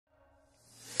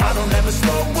never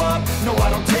slow up, no I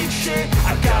don't take shit.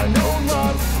 I've got no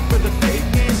love for the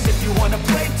fakeness. If you wanna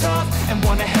play tough and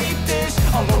wanna hate this,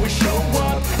 I'll always show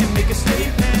up and make a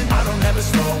statement. I don't ever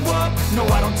slow up, no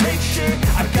I don't take shit.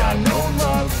 I've got no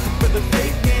love for the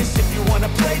fakeness. If you wanna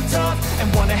play tough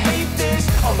and wanna hate this,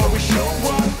 I'll always show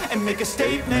up and make a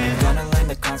statement. I'm gonna learn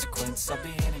the consequence of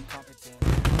being incompetent.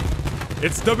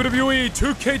 It's WWE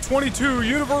 2K22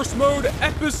 Universe Mode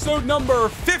episode number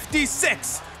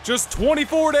 56. Just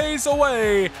 24 days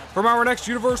away from our next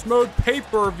Universe Mode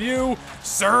pay-per-view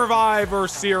Survivor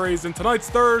Series. And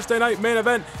tonight's Thursday night main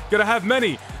event gonna have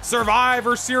many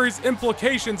Survivor Series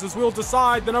implications as we'll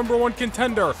decide the #1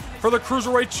 contender for the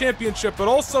Cruiserweight Championship. But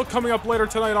also coming up later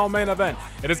tonight on main event,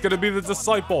 it is gonna be the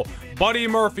Disciple, Buddy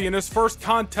Murphy, in his first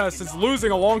contest is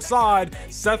losing alongside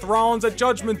Seth Rollins at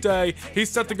Judgment Day. He's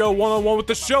set to go one-on-one with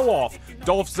the show-off,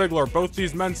 Dolph Ziggler. Both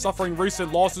these men suffering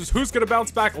recent losses. Who's gonna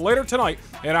bounce back later tonight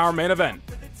in our main event?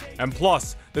 And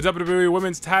plus, the WWE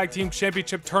Women's Tag Team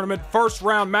Championship Tournament first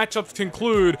round matchups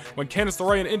conclude when Candice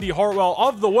LeRae and Indy Hartwell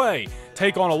of The Way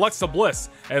take on Alexa Bliss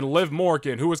and Liv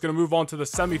Morgan, who is going to move on to the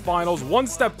semifinals, one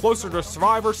step closer to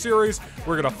Survivor Series.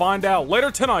 We're going to find out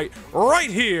later tonight, right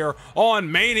here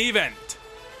on Main Event.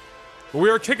 We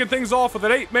are kicking things off with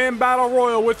an 8-man battle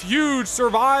royal with huge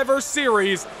Survivor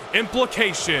Series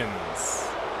implications.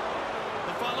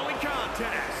 The following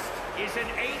contest is an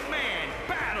 8-man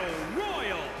battle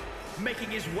royal.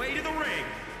 Making his way to the ring,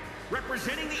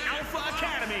 representing the Alpha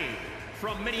Academy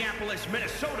from Minneapolis,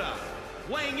 Minnesota,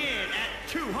 weighing in at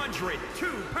 202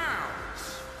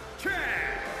 pounds, Chad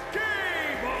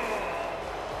Gable.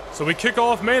 So we kick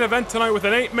off main event tonight with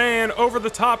an 8-man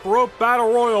over-the-top rope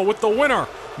battle royal, with the winner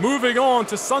moving on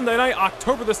to Sunday night,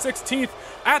 October the 16th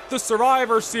at the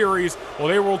Survivor Series. Well,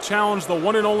 they will challenge the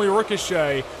one and only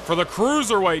Ricochet for the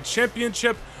Cruiserweight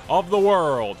Championship of the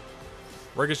world.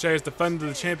 Ricochet has defended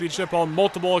the championship on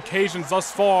multiple occasions thus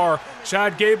far.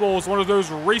 Chad Gable is one of those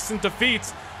recent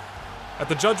defeats at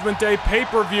the Judgment Day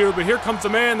pay-per-view, but here comes a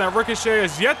man that Ricochet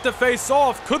has yet to face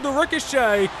off. Could the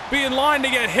Ricochet be in line to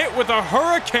get hit with a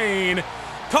hurricane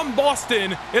come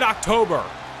Boston in October?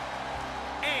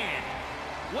 And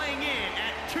weighing in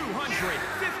at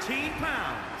 215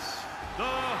 pounds, the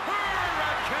Hurricane.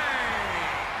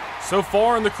 So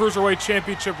far in the Cruiserweight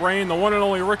Championship reign, the one and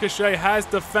only Ricochet has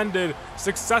defended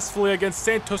successfully against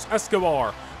Santos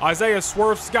Escobar, Isaiah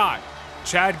Swerve Scott,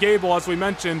 Chad Gable, as we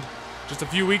mentioned just a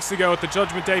few weeks ago at the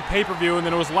Judgment Day pay-per-view, and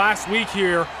then it was last week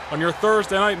here on your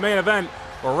Thursday night main event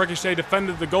where Ricochet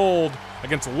defended the gold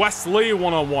against Wes Lee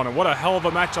one-on-one, and what a hell of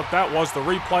a matchup that was. The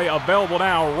replay available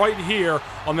now right here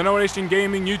on the No Nation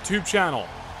Gaming YouTube channel.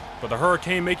 But the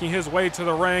Hurricane making his way to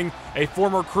the ring, a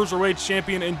former Cruiserweight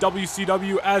champion in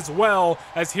WCW as well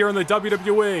as here in the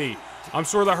WWE. I'm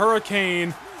sure the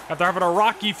Hurricane, after having a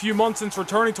rocky few months since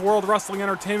returning to World Wrestling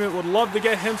Entertainment, would love to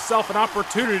get himself an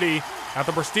opportunity at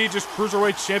the prestigious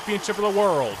Cruiserweight Championship of the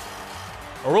world.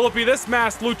 Or will it be this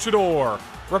masked luchador,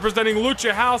 representing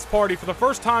Lucha House Party for the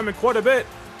first time in quite a bit?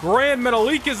 Grand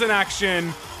Metalik is in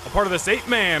action, a part of this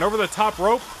 8-man over-the-top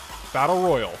rope battle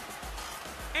royal.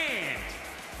 And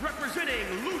representing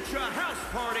Lucha House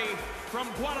Party from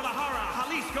Guadalajara,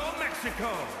 Jalisco, Mexico,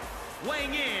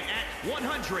 weighing in at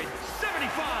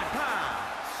 175 pounds,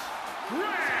 Grand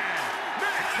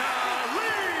Metalik.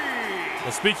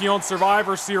 Well, speaking on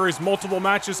Survivor Series, multiple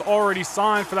matches already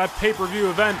signed for that pay-per-view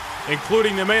event,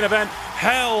 including the main event,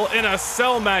 Hell in a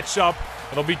Cell matchup.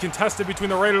 It'll be contested between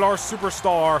the Rated R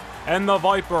Superstar and the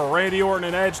Viper. Randy Orton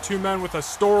and Edge, two men with a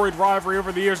storied rivalry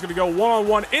over the years, going to go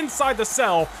one-on-one inside the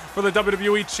cell for the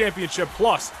WWE Championship.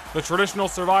 Plus, the traditional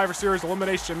Survivor Series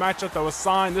elimination matchup that was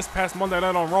signed this past Monday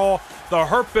night on Raw. The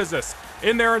Hurt Business,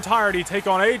 in their entirety, take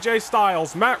on AJ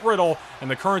Styles, Matt Riddle, and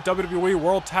the current WWE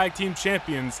World Tag Team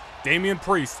Champions, Damian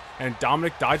Priest and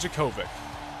Dominik Dijakovic.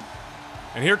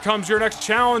 And here comes your next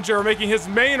challenger, making his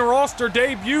main roster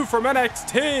debut from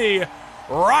NXT,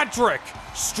 Roderick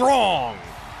Strong.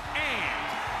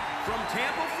 And from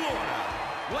Tampa, Florida,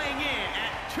 weighing in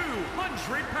at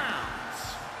 200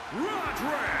 pounds,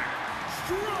 Roderick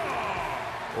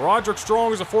Strong. Roderick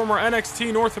Strong is a former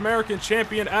NXT North American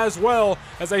champion as well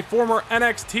as a former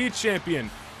NXT champion.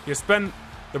 He has spent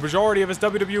the majority of his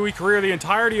WWE career, the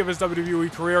entirety of his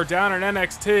WWE career, down in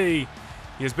NXT.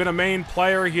 He has been a main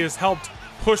player. He has helped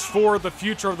push forward the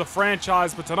future of the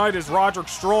franchise, but tonight is Roderick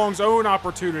Strong's own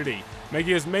opportunity,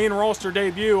 making his main roster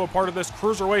debut, a part of this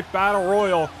Cruiserweight Battle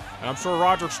Royal, and I'm sure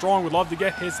Roderick Strong would love to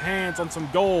get his hands on some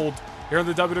gold here in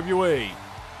the WWE.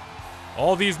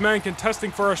 All these men contesting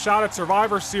for a shot at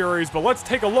Survivor Series, but let's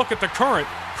take a look at the current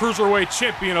Cruiserweight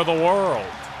Champion of the world.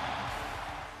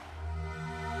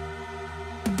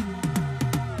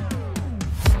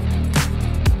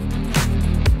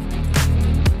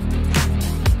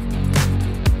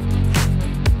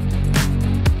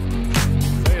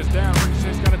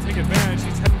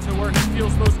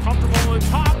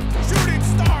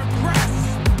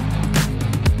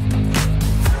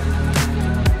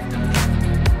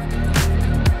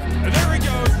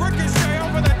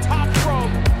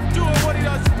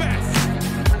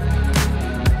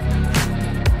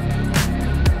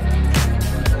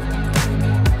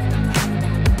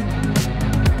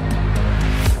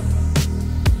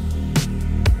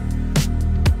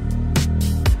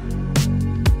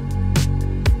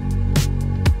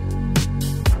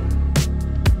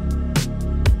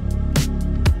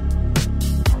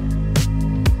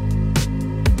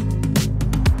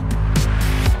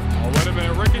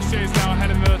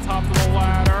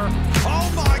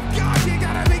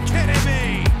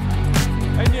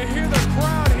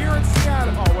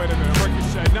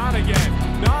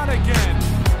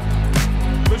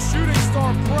 shooting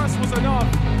star press was enough.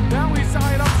 Now he's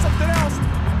eyeing up something else.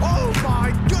 Oh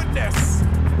my goodness!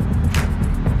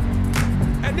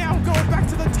 And now going back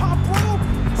to the top rope.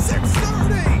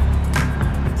 630.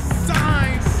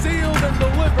 Signed, sealed, and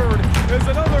delivered is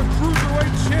another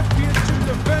Cruiserweight Championship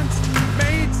defense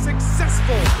made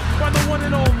successful by the one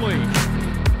and only.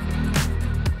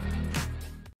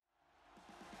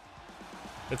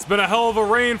 It's been a hell of a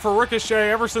reign for Ricochet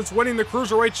ever since winning the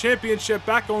Cruiserweight Championship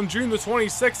back on June the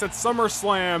 26th at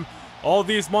SummerSlam. All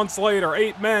these months later,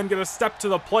 8 men get a step to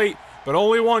the plate, but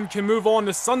only one can move on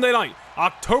to Sunday night,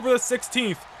 October the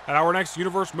 16th, at our next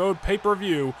Universe Mode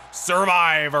pay-per-view,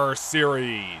 Survivor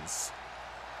Series.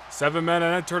 7 men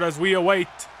have entered as we await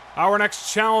our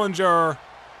next challenger,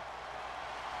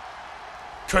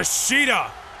 Kushida,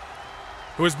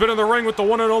 who has been in the ring with the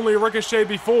one and only Ricochet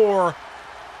before,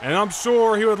 and I'm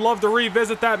sure he would love to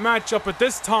revisit that matchup at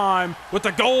this time with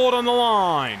the gold on the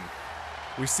line.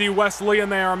 We see Wes Lee in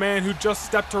there, a man who just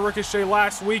stepped to Ricochet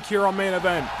last week here on Main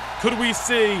Event. Could we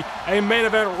see a Main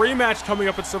Event rematch coming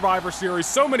up at Survivor Series?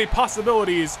 So many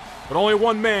possibilities, but only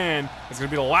one man is going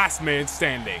to be the last man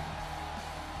standing.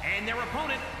 And their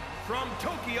opponent from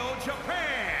Tokyo,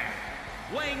 Japan,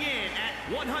 weighing in at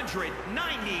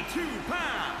 192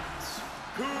 pounds,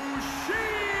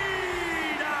 Kushida!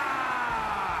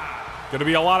 Going to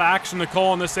be a lot of action to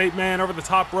call in this 8-man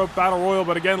over-the-top rope battle royal,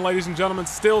 but again, ladies and gentlemen,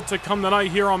 still to come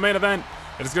tonight here on Main Event,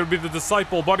 it is going to be the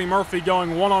Disciple, Buddy Murphy,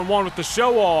 going one-on-one with the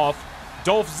show-off,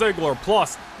 Dolph Ziggler,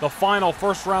 plus the final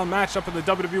first-round matchup in the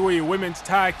WWE Women's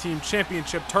Tag Team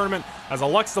Championship Tournament as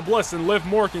Alexa Bliss and Liv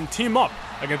Morgan team up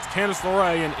against Candice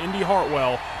LeRae and Indy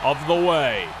Hartwell of The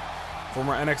Way.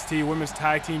 Former NXT Women's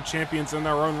Tag Team Champions in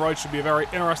their own right. Should be a very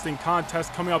interesting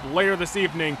contest coming up later this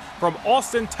evening from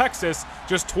Austin, Texas,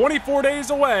 just 24 days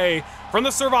away from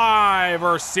the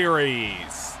Survivor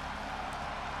Series.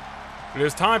 It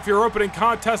is time for your opening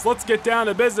contest. Let's get down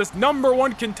to business. Number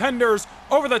 1 contenders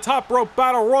over the top rope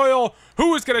battle royal.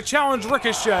 Who is going to challenge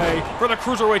Ricochet for the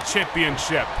Cruiserweight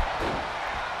Championship?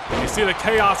 You see the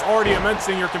chaos already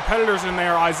immensing. Your competitors in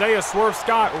there: Isaiah Swerve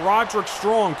Scott, Roderick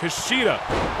Strong, Kushida,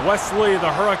 Wes Lee,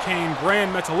 the Hurricane,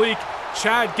 Grand Metalik,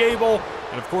 Chad Gable,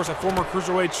 and of course a former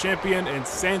Cruiserweight champion in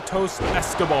Santos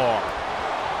Escobar.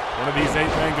 One of these 8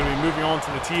 men going to be moving on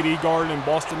to the TD Garden in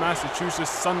Boston, Massachusetts,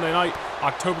 Sunday night,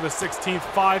 October the 16th,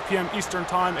 5 p.m. Eastern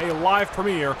Time, a live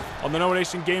premiere on the No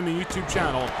Nation Gaming YouTube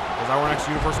channel as our next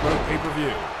Universe Mode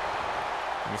pay-per-view.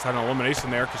 We just had an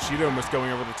elimination there. Kushida almost going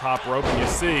over the top rope, and you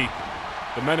see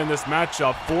the men in this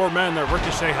matchup, 4 men that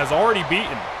Ricochet has already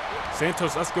beaten.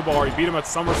 Santos Escobar, he beat him at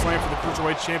SummerSlam for the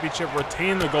Cruiserweight Championship,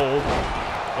 retained the gold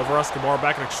over Escobar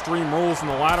back at Extreme Rules in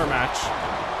the ladder match.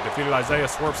 He defeated Isaiah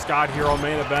Swerve Scott here on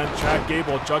Main Event, Chad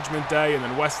Gable at Judgment Day, and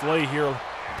then Wes Lee here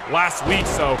last week.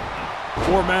 So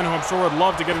 4 men who I'm sure would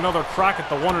love to get another crack at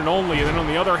the one and only. And then on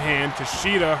the other hand,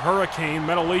 Kushida, Hurricane,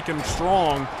 Metalik, and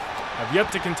Strong have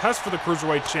yet to contest for the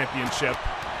Cruiserweight Championship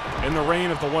in the reign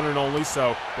of the one and only.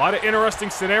 So a lot of interesting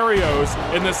scenarios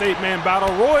in this 8-man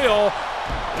battle royal.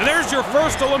 And there's your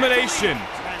first elimination.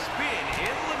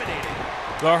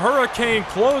 The Hurricane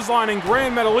clotheslining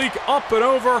Grand Metalik up and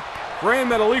over.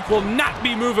 Grand Metalik will not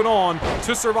be moving on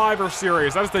to Survivor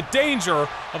Series. That is the danger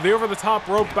of the over-the-top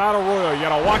rope battle royal. You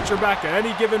gotta watch your back at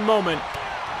any given moment.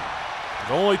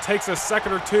 It only takes a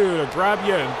second or two to grab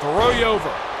you and throw you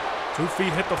over. 2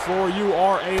 feet hit the floor, you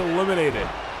are eliminated.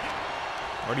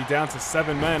 Already down to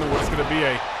 7 men, what's going to be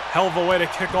a hell of a way to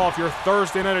kick off your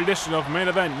Thursday night edition of Main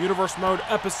Event Universe Mode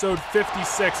Episode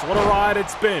 56. What a ride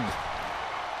it's been.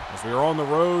 As we are on the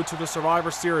road to the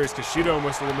Survivor Series, Kushida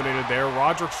almost eliminated there.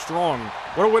 Roderick Strong.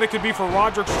 What a way it could be for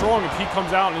Roderick Strong if he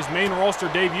comes out in his main roster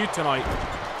debut tonight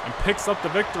and picks up the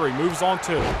victory. Moves on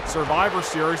to Survivor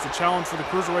Series, the challenge for the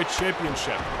Cruiserweight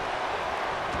Championship.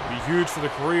 Be huge for the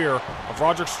career of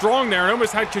Roderick Strong there, and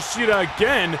almost had Kushida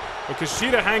again, but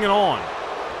Kushida hanging on.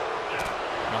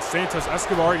 Now Santos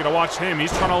Escobar, you gotta watch him.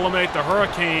 He's trying to eliminate the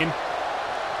Hurricane.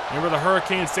 Remember the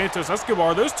Hurricane, Santos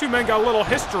Escobar? Those 2 men got a little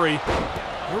history.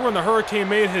 Remember when the Hurricane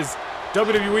made his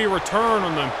WWE return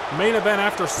on the Main Event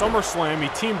after SummerSlam? He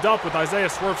teamed up with Isaiah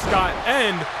Swerve Scott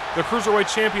and the Cruiserweight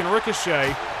Champion Ricochet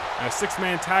in a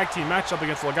 6-man tag team matchup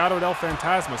against Legado del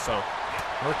Fantasma. So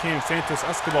Hurricane and Santos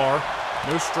Escobar,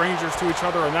 no strangers to each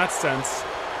other in that sense.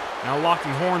 Now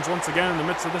locking horns once again in the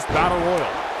midst of this battle royal.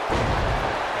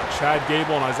 Chad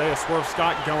Gable and Isaiah Swerve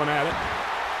Scott going at it.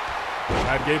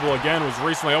 Chad Gable again was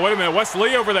recently... Oh, wait a minute. Wes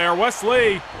Lee over there. Wes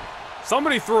Lee.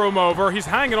 Somebody threw him over. He's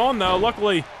hanging on, though.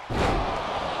 Luckily,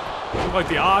 looked like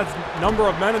the odd number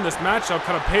of men in this matchup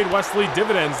kind of paid Wes Lee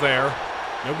dividends there.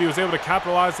 Nobody was able to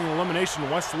capitalize on the elimination.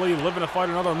 Wes Lee living to fight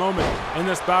another moment in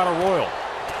this battle royal.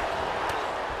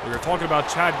 We were talking about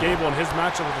Chad Gable and his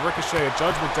matchup with Ricochet at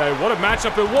Judgment Day. What a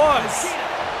matchup it was!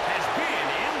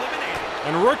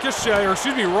 And Ricochet, or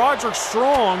excuse me, Roderick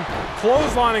Strong,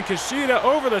 clotheslining Kushida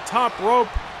over the top rope.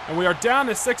 And we are down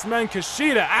to 6 men.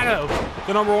 Kushida out of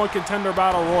the #1 Contender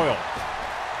Battle Royal.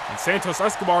 And Santos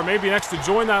Escobar may be next to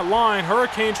join that line.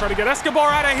 Hurricane trying to get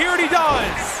Escobar out of here, and he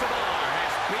does!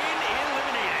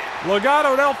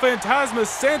 Legado del Fantasma,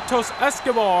 Santos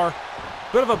Escobar.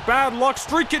 Bit of a bad luck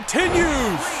streak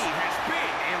continues.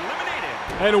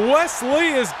 And Wes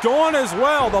Lee is gone as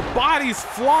well. The bodies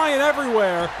flying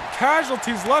everywhere.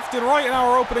 Casualties left and right in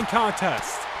our opening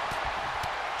contest.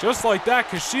 Just like that,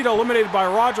 Kushida eliminated by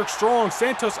Roderick Strong.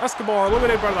 Santos Escobar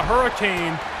eliminated by the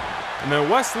Hurricane. And then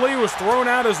Wes Lee was thrown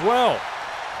out as well.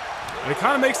 And it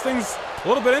kind of makes things a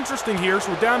little bit interesting here.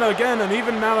 So we're down to, again, an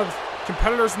even amount of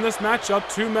competitors in this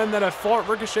matchup. 2 men that have fought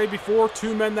Ricochet before,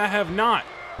 2 men that have not.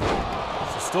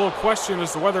 So still a question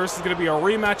as to whether this is going to be a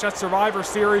rematch at Survivor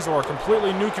Series or a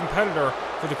completely new competitor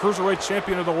for the Cruiserweight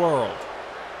Champion of the World.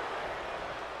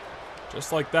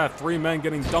 Just like that, 3 men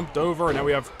getting dumped over, and now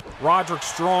we have Roderick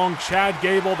Strong, Chad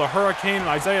Gable, the Hurricane, and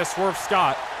Isaiah Swerve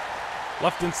Scott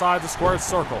left inside the squared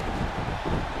circle.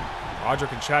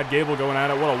 Roderick and Chad Gable going at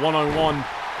it. What a one-on-one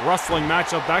wrestling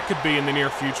matchup that could be in the near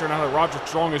future now that Roderick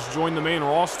Strong has joined the main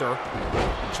roster.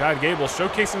 And Chad Gable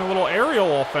showcasing a little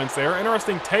aerial offense there.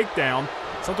 Interesting takedown.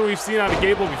 Something we've seen out of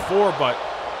Gable before, but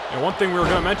one thing we were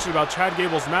going to mention about Chad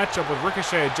Gable's matchup with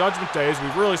Ricochet at Judgment Day is we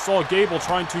really saw Gable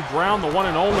trying to ground the one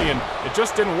and only, and it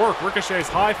just didn't work. Ricochet's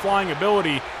high-flying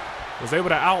ability was able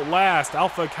to outlast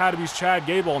Alpha Academy's Chad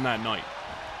Gable on that night.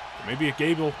 Maybe if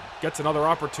Gable gets another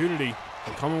opportunity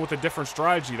to come in with a different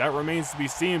strategy, that remains to be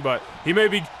seen, but he may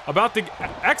be about to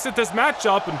exit this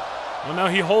matchup, and well, now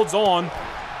he holds on.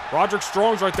 Roderick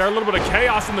Strong's right there, a little bit of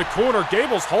chaos in the corner.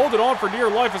 Gable's holding on for dear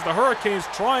life as the Hurricane's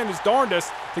trying his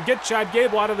darndest to get Chad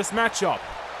Gable out of this matchup.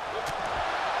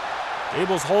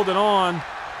 Gable's holding on.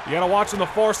 You gotta watch on the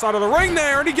far side of the ring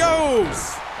there, and he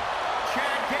goes!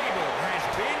 Chad Gable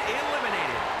has been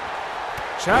eliminated.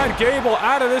 Chad Gable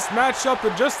out of this matchup,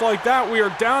 and just like that, we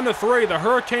are down to 3. The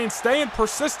Hurricane staying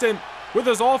persistent with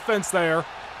his offense there.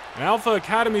 And Alpha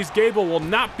Academy's Gable will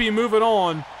not be moving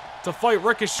on to fight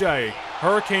Ricochet.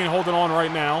 Hurricane holding on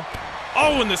right now.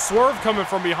 Oh, and the swerve coming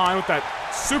from behind with that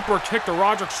super kick to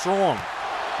Roderick Strong.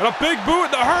 And a big boot,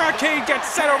 the Hurricane gets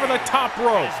set over the top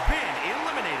rope.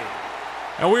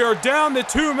 And we are down to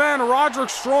 2 men, Roderick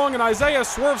Strong and Isaiah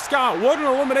Swerve Scott. What an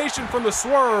elimination from the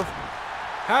swerve.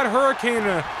 Had Hurricane in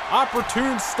an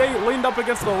opportune state, leaned up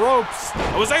against the ropes,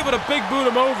 and was able to big boot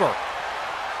him over.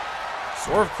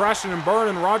 Swerve crashing and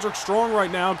burning. Roderick Strong right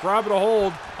now grabbing a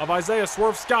hold of Isaiah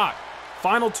Swerve Scott.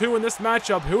 Final 2 in this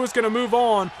matchup. Who is going to move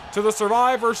on to the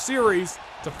Survivor Series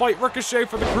to fight Ricochet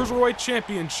for the Cruiserweight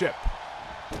Championship?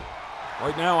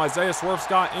 Right now, Isaiah Swerve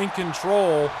Scott in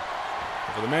control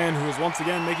over the man who is once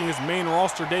again making his main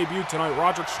roster debut tonight,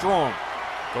 Roderick Strong.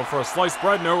 Go for a sliced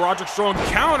bread. No, Roderick Strong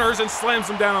counters and slams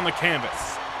him down on the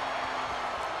canvas.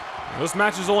 This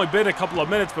match has only been a couple of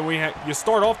minutes, but you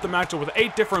start off the matchup with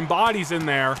 8 different bodies in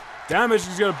there. Damage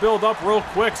is going to build up real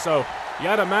quick, so you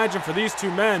got to imagine for these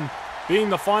 2 men being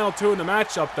the final 2 in the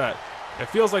matchup that it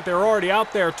feels like they're already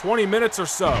out there 20 minutes or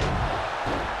so.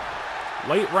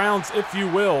 Late rounds, if you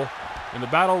will, in the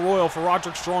Battle Royal for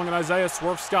Roderick Strong and Isaiah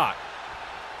Swerve Scott.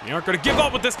 You aren't going to give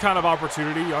up with this kind of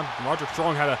opportunity. Roderick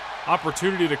Strong had an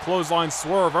opportunity to clothesline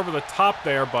Swerve over the top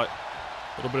there, but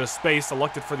a little bit of space,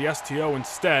 elected for the STO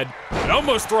instead. And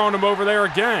almost throwing him over there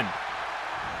again.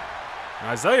 And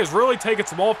Isaiah's really taking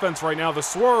some offense right now. The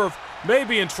Swerve may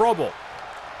be in trouble.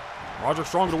 Roderick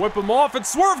Strong to whip him off, and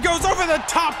Swerve goes over the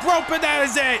top rope, and that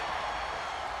is it.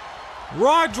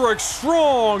 Roderick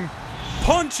Strong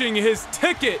punching his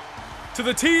ticket to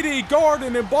the TD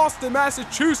Garden in Boston,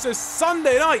 Massachusetts,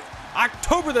 Sunday night,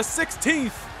 October the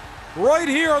 16th, right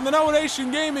here on the No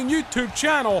Nation Gaming YouTube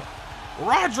channel.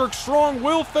 Roderick Strong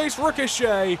will face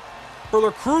Ricochet for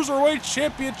the Cruiserweight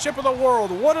Championship of the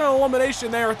World. What an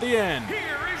elimination there at the end. Here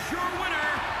is your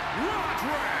winner,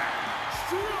 Roderick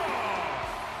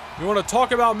Strong. You want to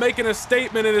talk about making a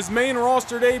statement in his main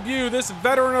roster debut, this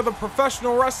veteran of the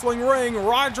professional wrestling ring,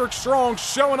 Roderick Strong,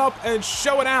 showing up and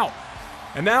showing out.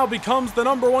 And now becomes the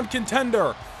 #1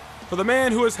 contender for the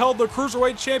man who has held the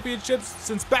Cruiserweight Championship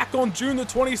since back on June the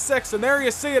 26th. And there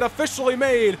you see it officially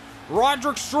made.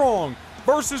 Roderick Strong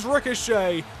versus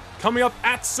Ricochet coming up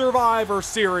at Survivor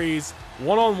Series,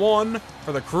 one-on-one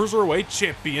for the Cruiserweight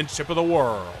Championship of the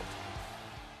World.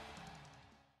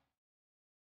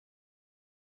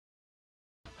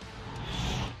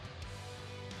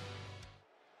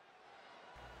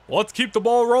 Let's keep the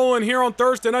ball rolling here on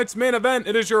Thursday night's main event.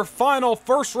 It is your final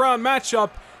first round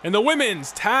matchup in the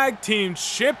Women's Tag Team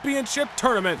Championship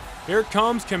Tournament. Here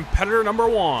comes competitor number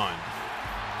 1.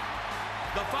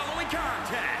 The following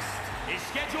contest is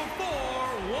scheduled for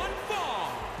one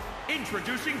fall.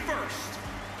 Introducing first,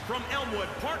 from Elmwood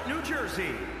Park, New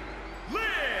Jersey, Liv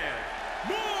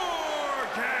Morgan.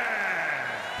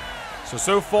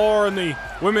 So far in the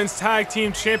Women's Tag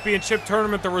Team Championship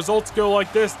Tournament, the results go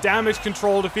like this. Damage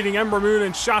Control defeating Ember Moon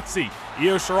and Shotzi.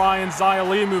 Io Shirai and Xia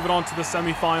Li moving on to the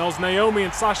semifinals. Naomi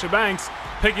and Sasha Banks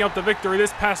picking up the victory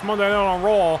this past Monday night on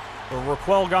Raw with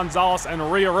Raquel Gonzalez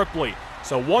and Rhea Ripley.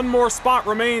 So one more spot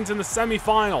remains in the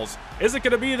semifinals. Is it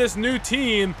going to be this new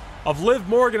team of Liv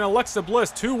Morgan and Alexa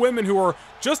Bliss, two women who were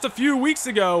just a few weeks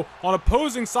ago on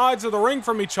opposing sides of the ring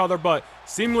from each other, but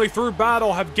seemingly through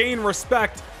battle have gained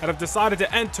respect and have decided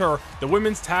to enter the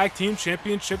Women's Tag Team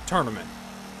Championship Tournament?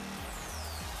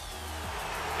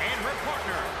 And her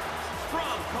partner,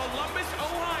 from Columbus,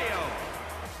 Ohio,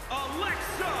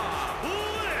 Alexa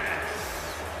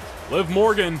Bliss. Liv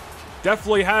Morgan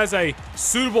definitely has a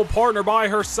suitable partner by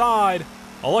her side.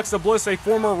 Alexa Bliss, a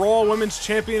former Raw Women's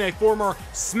Champion, a former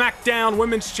SmackDown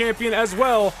Women's Champion, as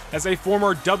well as a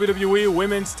former WWE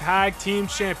Women's Tag Team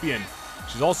Champion.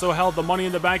 She's also held the Money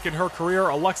in the Bank in her career.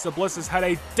 Alexa Bliss has had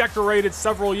a decorated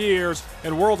several years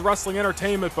in World Wrestling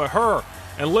Entertainment, but her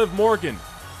and Liv Morgan,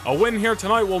 a win here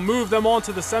tonight will move them on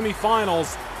to the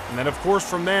semifinals. And then, of course,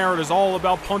 from there, it is all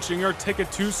about punching your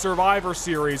ticket to Survivor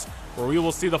Series, where we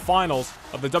will see the finals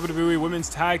of the WWE Women's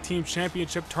Tag Team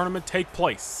Championship Tournament take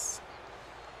place.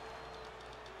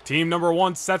 Team number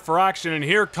 1 set for action, and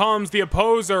here comes the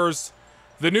opposers.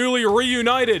 The newly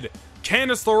reunited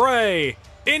Candice LeRae,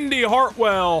 Indy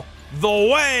Hartwell. The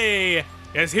Way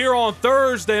is here on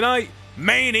Thursday night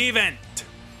main event.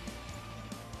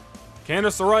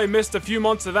 Candice LeRae missed a few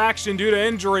months of action due to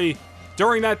injury.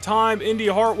 During that time, Indy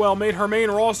Hartwell made her main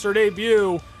roster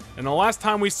debut, and the last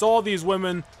time we saw these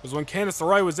women was when Candice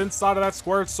LeRae was inside of that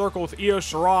squared circle with Io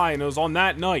Shirai, and it was on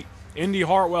that night Indy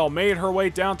Hartwell made her way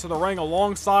down to the ring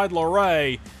alongside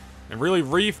LeRae and really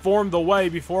reformed the Way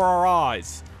before our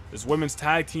eyes. This Women's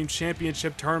Tag Team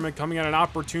Championship Tournament coming at an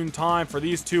opportune time for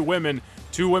these two women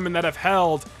that have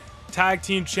held Tag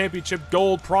Team Championship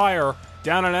gold prior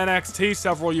down in NXT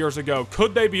several years ago.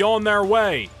 Could they be on their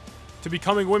way to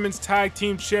becoming Women's Tag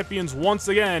Team Champions once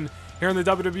again here in the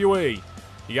WWE?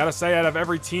 You gotta say, out of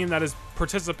every team that has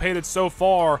participated so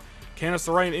far, Candice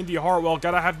LeRae and Indy Hartwell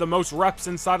gotta have the most reps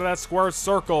inside of that square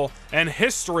circle and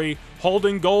history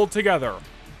holding gold together.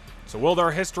 So will their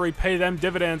history pay them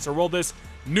dividends, or will this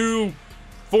new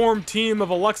formed team of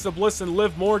Alexa Bliss and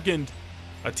Liv Morgan,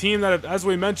 a team that, as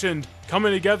we mentioned,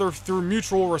 coming together through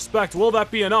mutual respect, will that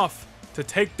be enough to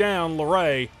take down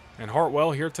LeRae and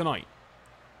Hartwell here tonight?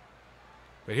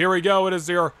 But here we go. It is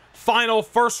your final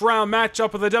first round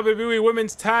matchup of the WWE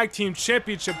Women's Tag Team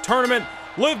Championship Tournament.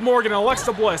 Liv Morgan and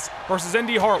Alexa Bliss versus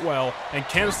Indy Hartwell and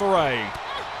Candice LeRae.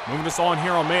 Moving us on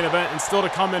here on main event, and still to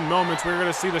come in moments, we're going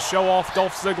to see the show-off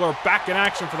Dolph Ziggler back in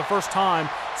action for the first time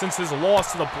since his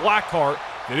loss to the Blackheart,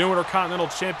 the new Intercontinental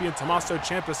Champion Tommaso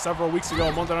Ciampa several weeks ago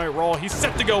on Monday Night Raw. He's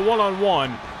set to go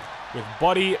one-on-one with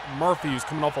Buddy Murphy, who's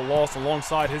coming off a loss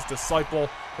alongside his disciple,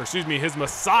 or excuse me, his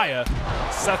messiah,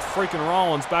 Seth freaking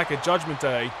Rollins, back at Judgment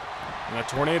Day in a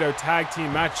Tornado Tag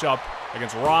Team matchup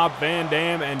against Rob Van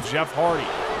Dam and Jeff Hardy.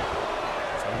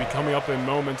 So it'll be coming up in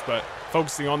moments, but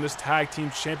focusing on this Tag Team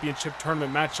Championship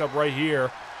Tournament matchup right here.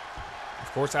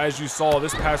 Of course, as you saw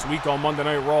this past week on Monday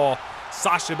Night Raw,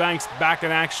 Sasha Banks back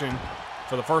in action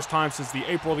for the first time since the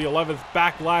April the 11th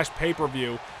Backlash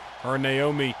pay-per-view. Her and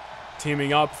Naomi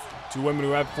teaming up, two women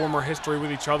who have former history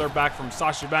with each other back from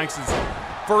Sasha Banks'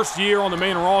 first year on the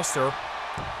main roster.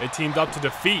 They teamed up to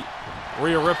defeat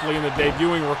Rhea Ripley in the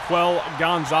debuting Raquel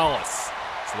Gonzalez.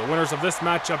 So the winners of this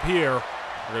matchup here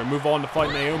are going to move on to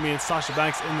fight Naomi and Sasha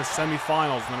Banks in the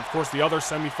semifinals. And then, of course, the other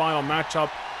semifinal matchup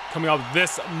coming up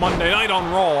this Monday night on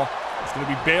Raw is going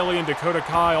to be Bayley and Dakota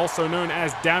Kai, also known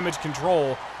as Damage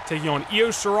Control, taking on Io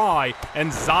Shirai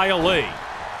and Xia Li.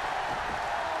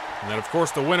 And then, of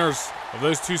course, the winners of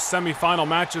those two semifinal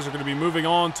matches are going to be moving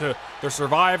on to their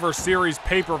Survivor Series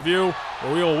pay-per-view,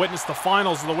 where we will witness the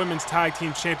finals of the Women's Tag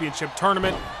Team Championship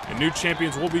Tournament, and new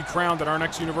champions will be crowned at our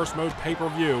next Universe Mode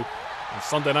pay-per-view on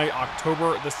Sunday night,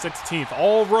 October the 16th.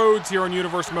 All roads here on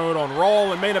Universe Mode on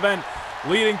Raw and Main Event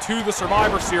leading to the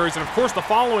Survivor Series, and of course the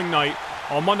following night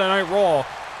on Monday Night Raw,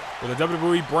 where the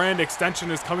WWE brand extension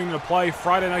is coming into play.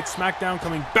 Friday Night SmackDown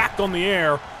coming back on the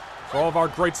air for all of our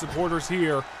great supporters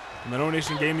here on the No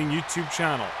Nation Gaming YouTube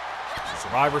channel. The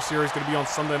Survivor Series going to be on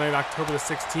Sunday night, October the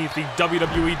 16th. The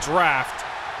WWE Draft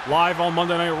live on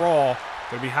Monday Night Raw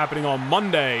going to be happening on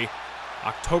Monday,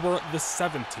 October the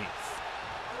 17th.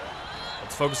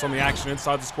 Let's focus on the action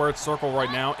inside the squared circle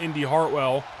right now. Indy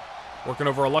Hartwell working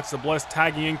over Alexa Bliss,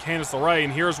 tagging in Candice LeRae,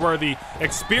 and here's where the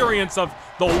experience of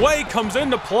the way comes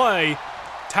into play.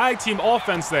 Tag team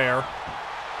offense there.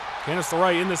 Candice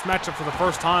LeRae in this matchup for the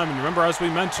first time, and remember, as we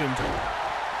mentioned,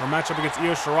 her matchup against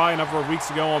Io Shirai a number of weeks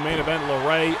ago on Main Event,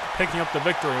 LeRae picking up the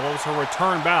victory. What was her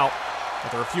return bout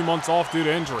after a few months off due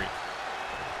to injury.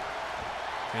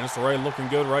 Candice LeRae looking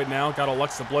good right now. Got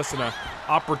Alexa Bliss in an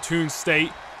opportune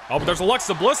state. Oh, but there's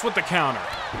Alexa Bliss with the counter.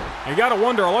 And you got to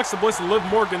wonder, Alexa Bliss and Liv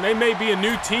Morgan, they may be a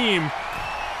new team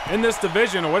in this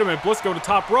division. Oh, wait a minute, Bliss go to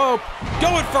top rope.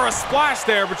 Going for a splash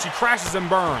there, but she crashes and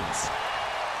burns.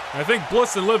 And I think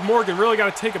Bliss and Liv Morgan really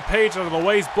got to take a page out of the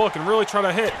Way's book and really try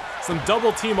to hit some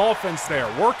double team offense there.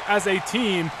 Work as a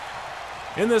team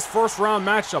in this first round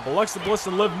matchup. Alexa Bliss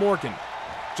and Liv Morgan,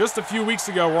 just a few weeks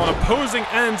ago, were on opposing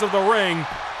ends of the ring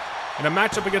in a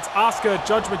matchup against Asuka at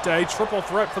Judgment Day, triple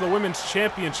threat for the Women's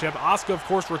Championship. Asuka, of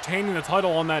course, retaining the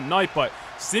title on that night, but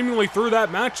seemingly through that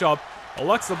matchup,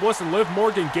 Alexa Bliss and Liv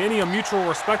Morgan gaining a mutual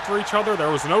respect for each other. There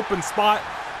was an open spot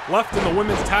left in the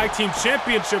Women's Tag Team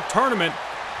Championship tournament,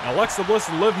 and Alexa Bliss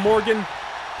and Liv Morgan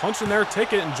punching their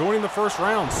ticket and joining the first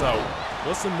round. So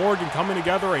Bliss and Morgan coming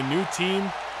together, a new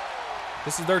team.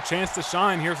 This is their chance to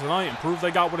shine here tonight and prove they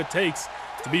got what it takes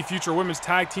to be future Women's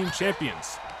Tag Team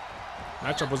Champions.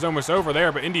 Matchup was almost over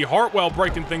there, but Indy Hartwell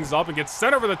breaking things up and gets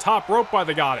sent over the top rope by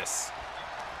the Goddess.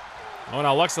 Oh,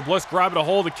 now Alexa Bliss grabbing a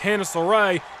hold of Candice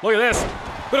LeRae. Look at this.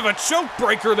 Bit of a choke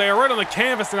breaker there right on the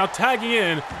canvas, and now tagging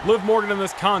in Liv Morgan in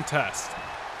this contest.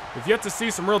 We've yet to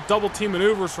see some real double team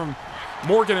maneuvers from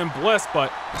Morgan and Bliss,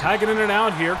 but tagging in and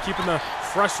out here, keeping the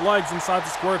fresh legs inside the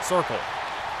squared circle.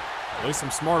 At least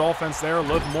some smart offense there.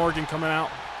 Liv Morgan coming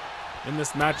out in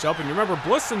this matchup. And you remember,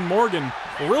 Bliss and Morgan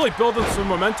were really building some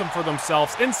momentum for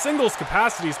themselves in singles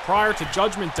capacities prior to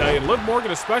Judgment Day, and Liv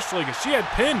Morgan especially, because she had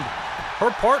pinned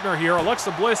her partner here,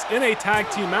 Alexa Bliss, in a tag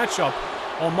team matchup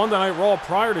on Monday Night Raw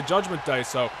prior to Judgment Day.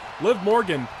 So Liv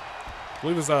Morgan, I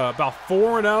believe, was about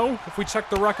 4-0 if we check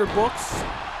the record books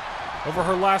over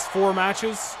her last 4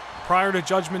 matches prior to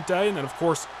Judgment Day, and then of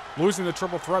course losing the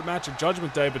triple threat match at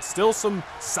Judgment Day, but still some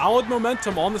solid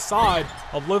momentum on the side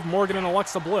of Liv Morgan and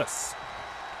Alexa Bliss.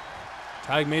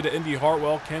 Tag made to Indy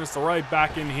Hartwell. Candice LeRae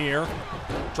back in here.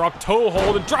 Drop toe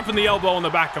hold and dropping the elbow on the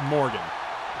back of Morgan.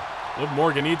 Liv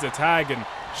Morgan needs a tag, and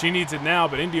she needs it now,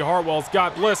 but Indy Hartwell's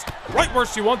got Bliss right where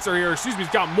she wants her here. Excuse me,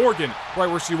 he's got Morgan right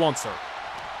where she wants her.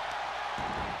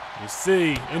 You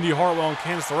see Indy Hartwell and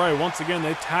Candice LeRae, once again,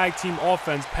 they tag team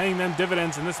offense, paying them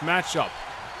dividends in this matchup.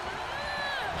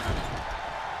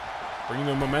 Bringing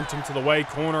the momentum to the Way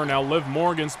corner. Now Liv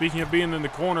Morgan, speaking of being in the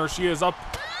corner, she is up,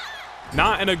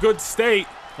 not in a good state.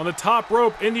 On the top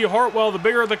rope, Indy Hartwell, the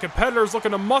bigger of the competitors,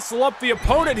 looking to muscle up the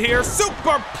opponent here.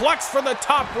 Superplex for the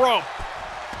top rope.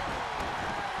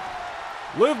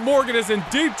 Liv Morgan is in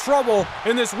deep trouble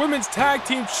in this Women's Tag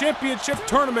Team Championship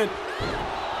tournament.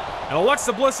 And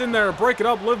Alexa Bliss in there to break it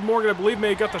up. Liv Morgan, I believe, may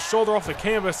have got the shoulder off the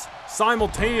canvas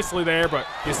simultaneously there, but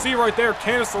you see right there,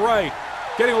 Candice LeRae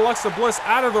getting Alexa Bliss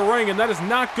out of the ring, and that is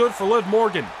not good for Liv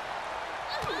Morgan.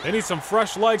 They need some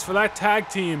fresh legs for that tag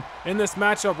team in this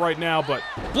matchup right now, but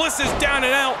Bliss is down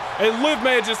and out, and Liv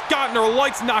may have just gotten her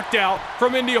lights knocked out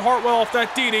from Indy Hartwell off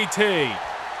that DDT.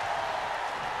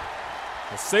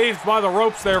 Well, saved by the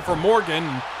ropes there for Morgan.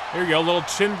 Here you go, a little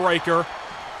chin breaker.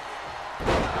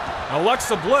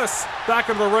 Alexa Bliss back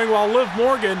into the ring while Liv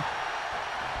Morgan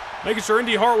making sure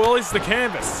Indy Hartwell is the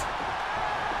canvas.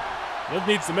 Liv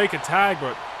needs to make a tag,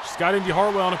 but she's got Indy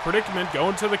Hartwell in a predicament,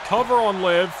 going to the cover on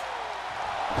Liv.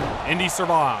 Indy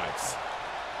survives.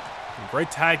 Great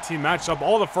tag team matchup.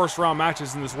 All the first round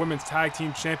matches in this Women's Tag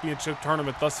Team Championship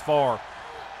tournament thus far.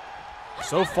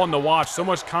 So fun to watch. So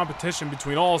much competition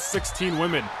between all 16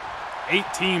 women. 8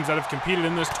 teams that have competed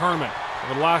in this tournament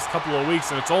over the last couple of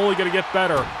weeks, and it's only going to get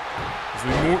better as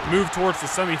we move towards the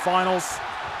semifinals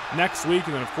next week,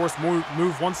 and then of course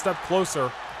move one step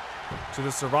closer to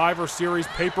the Survivor Series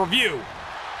pay-per-view.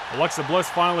 Alexa Bliss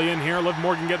finally in here. Liv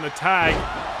Morgan getting the tag.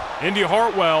 Indy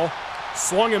Hartwell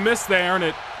swung and missed there, and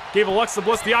it gave Alexa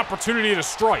Bliss the opportunity to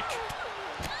strike.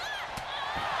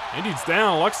 Indy's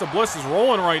down. Alexa Bliss is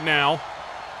rolling right now.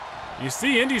 You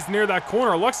see Indy's near that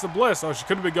corner. Alexa Bliss, oh, she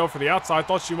could have been going for the outside.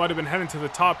 Thought she might have been heading to the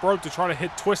top rope to try to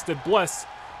hit Twisted Bliss.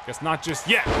 Guess not just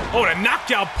yet. Oh, and a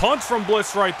knockout punch from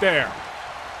Bliss right there.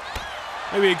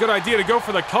 Maybe a good idea to go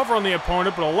for the cover on the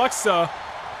opponent, but Alexa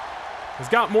has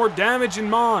got more damage in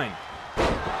mind.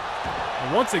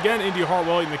 And once again, Indy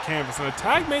Hartwell eating the canvas. And a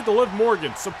tag made to Liv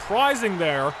Morgan. Surprising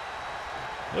there.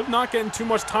 Liv not getting too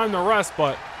much time to rest,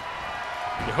 but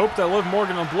You hope that Liv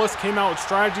Morgan and Bliss came out with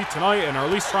strategy tonight and are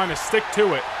at least trying to stick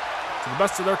to it to the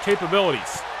best of their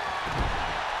capabilities.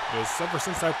 Because ever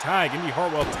since that tag, Indy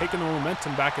Hartwell taking the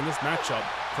momentum back in this matchup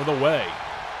for the way.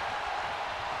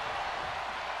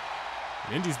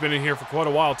 And Indy's been in here for quite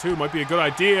a while too. Might be a good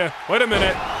idea. Wait a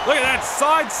minute. Look at that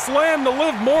side slam to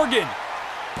Liv Morgan.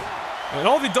 And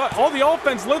all the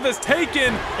offense Liv has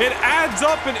taken, it adds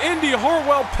up, and Indy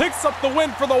Hartwell picks up the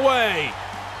win for the way.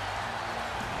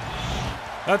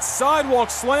 That sidewalk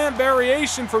slam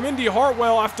variation from Indy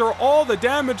Hartwell after all the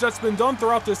damage that's been done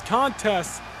throughout this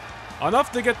contest.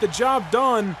 Enough to get the job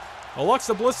done.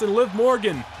 Alexa Bliss and Liv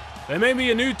Morgan, they may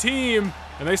be a new team,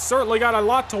 and they certainly got a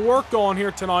lot to work on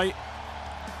here tonight.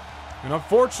 And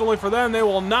unfortunately for them, they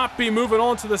will not be moving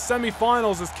on to the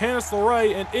semifinals as Candice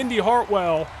LeRae and Indy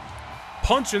Hartwell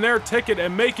punching their ticket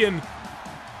and making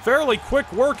fairly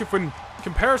quick work if in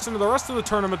comparison to the rest of the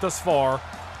tournament thus far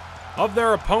of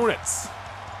their opponents.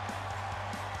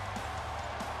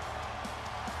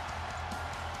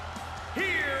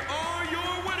 Here are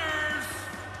your winners,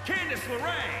 Candice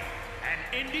LeRae and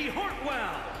Indy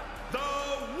Hartwell, the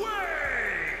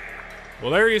way.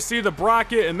 Well, there you see the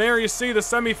bracket, and there you see the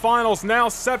semifinals now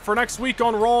set for next week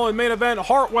on Raw and Main Event.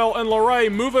 Hartwell and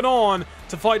LeRae moving on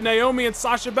to fight Naomi and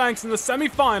Sasha Banks in the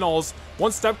semifinals,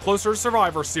 one step closer to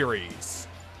Survivor Series.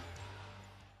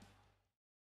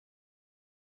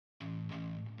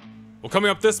 Well,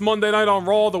 coming up this Monday night on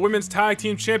Raw, the Women's Tag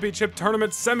Team Championship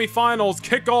Tournament semifinals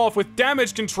kick off with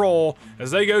Damage Control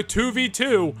as they go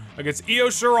 2v2 against Io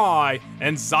Shirai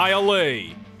and Xia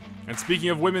Li. And speaking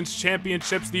of women's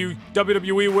championships, the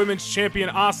WWE Women's Champion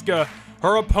Asuka,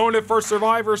 her opponent for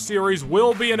Survivor Series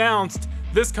will be announced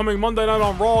this coming Monday night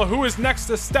on Raw, who is next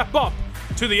to step up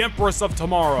to the Empress of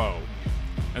Tomorrow.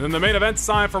 And then the main event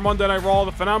sign for Monday Night Raw,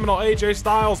 the phenomenal AJ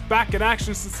Styles back in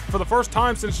action for the first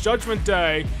time since Judgment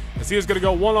Day, as he is going to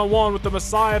go one-on-one with the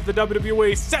Messiah of the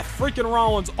WWE, Seth freaking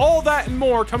Rollins. All that and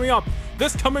more coming up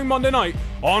this coming Monday night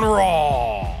on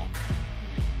Raw.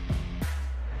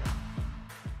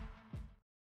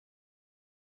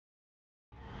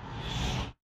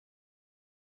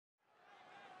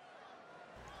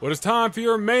 Well, it's time for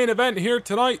your main event here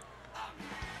tonight.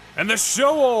 And the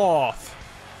show-off.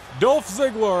 Dolph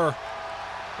Ziggler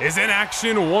is in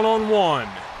action one-on-one.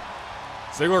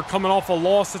 Ziggler coming off a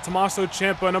loss to Tommaso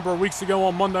Ciampa a number of weeks ago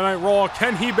on Monday Night Raw.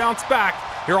 Can he bounce back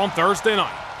here on Thursday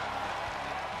night?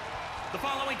 The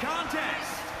following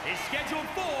contest is scheduled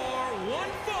for one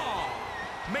fall.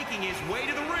 Making his way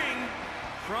to the ring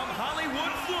from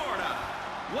Hollywood, Florida,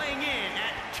 weighing in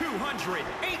at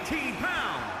 218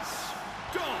 pounds,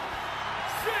 Dolph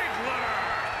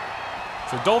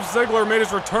Ziggler. So Dolph Ziggler made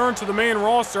his return to the main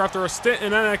roster after a stint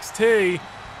in NXT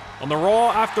on the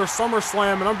Raw after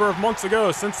SummerSlam a number of months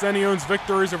ago. Since then, he owns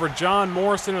victories over John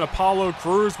Morrison and Apollo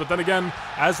Crews. But then again,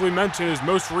 as we mentioned, his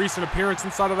most recent appearance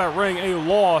inside of that ring, a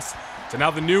loss to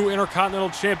now the new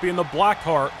Intercontinental Champion, the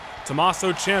Blackheart,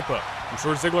 Tommaso Ciampa. I'm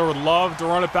sure Ziggler would love to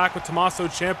run it back with Tommaso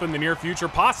Ciampa in the near future,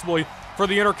 possibly for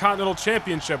the Intercontinental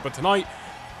Championship. But tonight,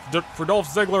 for Dolph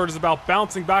Ziggler, it is about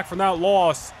bouncing back from that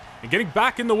loss and getting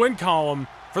back in the win column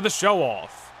for the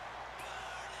show-off.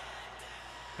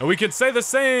 And we could say the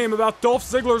same about Dolph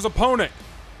Ziggler's opponent,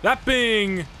 that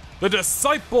being the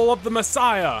disciple of the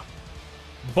Messiah,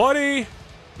 Buddy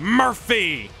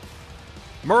Murphy.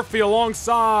 Murphy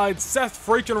alongside Seth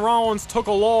freaking Rollins took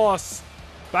a loss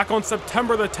back on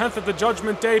September the 10th at the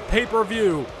Judgment Day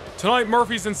pay-per-view. Tonight,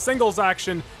 Murphy's in singles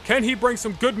action. Can he bring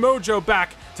some good mojo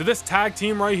back to this tag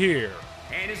team right here?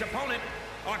 And his opponent,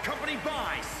 accompanied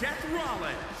by Seth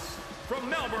Rollins from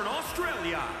Melbourne,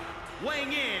 Australia,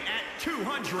 weighing in at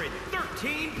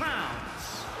 213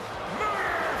 pounds,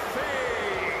 Murphy.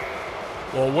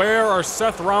 Well, where are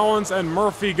Seth Rollins and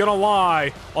Murphy gonna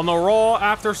lie on the Raw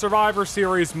After Survivor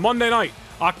Series Monday night,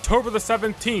 October the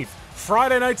 17th?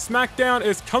 Friday Night SmackDown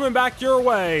is coming back your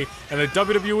way, and the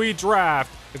WWE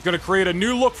Draft is gonna create a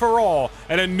new look for Raw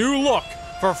and a new look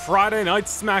for Friday Night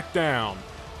SmackDown.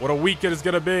 What a week it is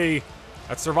gonna be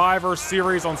at Survivor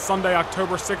Series on Sunday,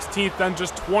 October 16th, then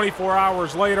just 24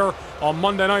 hours later on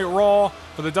Monday Night Raw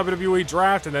for the WWE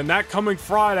Draft, and then that coming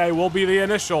Friday will be the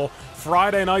initial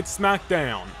Friday Night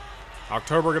SmackDown.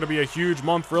 October going to be a huge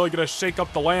month, really going to shake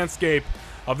up the landscape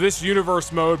of this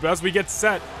universe mode, but as we get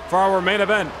set for our main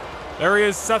event, there he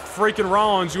is, Seth freaking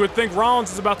Rollins. You would think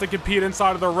Rollins is about to compete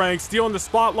inside of the ring, stealing the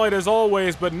spotlight as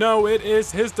always, but no, it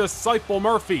is his disciple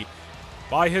Murphy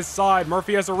by his side.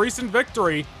 Murphy has a recent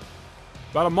victory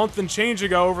about a month and change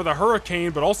ago over the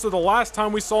Hurricane, but also the last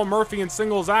time we saw Murphy in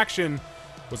singles action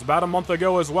was about a month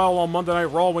ago as well on Monday Night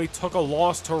Raw when he took a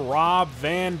loss to Rob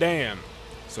Van Dam.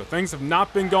 So things have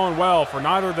not been going well for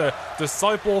neither the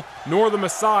Disciple nor the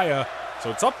Messiah.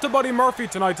 So it's up to Buddy Murphy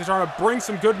tonight to try to bring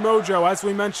some good mojo, as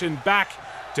we mentioned, back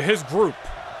to his group.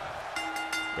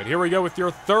 But here we go with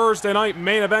your Thursday night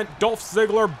main event. Dolph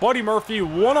Ziggler, Buddy Murphy,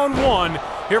 one-on-one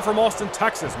here from Austin,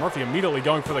 Texas. Murphy immediately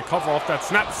going for the cover off that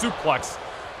snap suplex.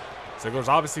 Ziggler's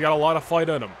obviously got a lot of fight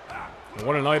in him. And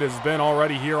what a night has been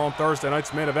already here on Thursday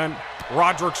night's main event.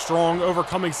 Roderick Strong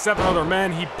overcoming 7 other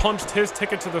men. He punched his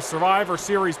ticket to the Survivor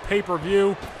Series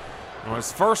pay-per-view. On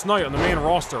his first night on the main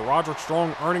roster, Roderick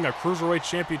Strong earning a Cruiserweight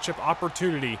Championship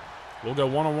opportunity. We'll go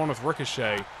one-on-one with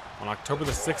Ricochet on October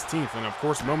the 16th. And of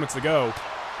course, moments ago,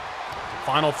 the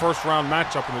final first-round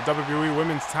matchup in the WWE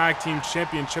Women's Tag Team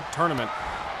Championship Tournament.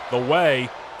 The Way,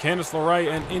 Candice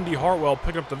LeRae and Indy Hartwell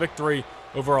picked up the victory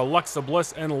over Alexa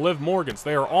Bliss and Liv Morgan. So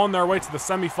they are on their way to the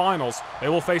semifinals. They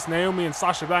will face Naomi and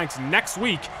Sasha Banks next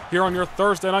week here on your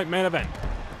Thursday night main event.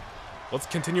 Let's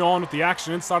continue on with the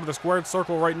action inside of the squared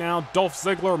circle right now. Dolph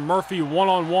Ziggler, Murphy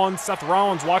one-on-one. Seth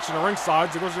Rollins watching the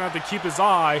ringside. Ziggler's going to have to keep his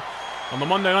eye on the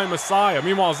Monday Night Messiah.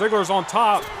 Meanwhile, Ziggler's on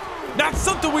top. Not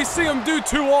something we see him do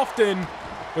too often.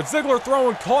 But Ziggler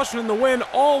throwing caution in the wind,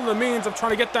 all in the means of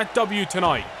trying to get that W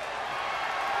tonight.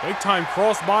 Big-time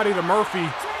crossbody to Murphy.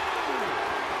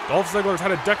 Dolph Ziggler's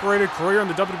had a decorated career in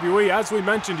the WWE. As we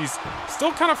mentioned, he's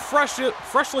still kind of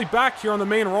freshly back here on the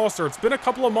main roster. It's been a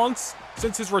couple of months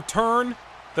since his return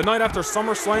the night after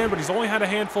SummerSlam, but he's only had a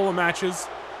handful of matches.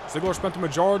 Ziggler spent the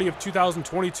majority of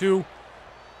 2022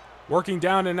 working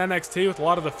down in NXT with a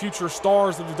lot of the future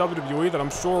stars of the WWE that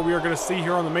I'm sure we are going to see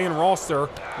here on the main roster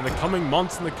in the coming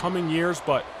months and the coming years.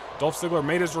 But Dolph Ziggler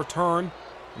made his return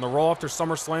on the Raw after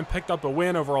SummerSlam, picked up a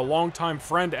win over a longtime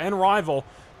friend and rival,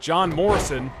 John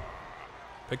Morrison.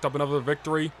 Picked up another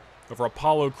victory over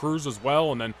Apollo Crews as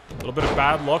well, and then a little bit of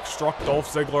bad luck struck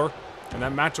Dolph Ziggler in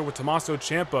that matchup with Tommaso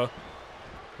Ciampa.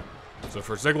 So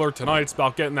for Ziggler tonight, it's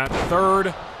about getting that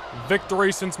 3rd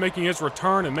victory since making his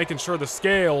return and making sure the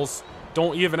scales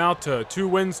don't even out to 2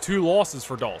 wins, 2 losses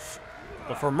for Dolph.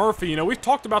 But for Murphy, you know, we've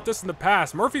talked about this in the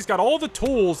past. Murphy's got all the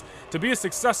tools to be a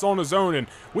success on his own, and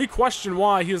we question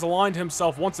why he has aligned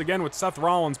himself once again with Seth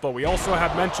Rollins, but we also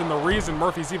have mentioned the reason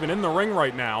Murphy's even in the ring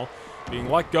right now. Being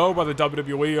let go by the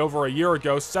WWE over a year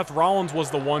ago, Seth Rollins was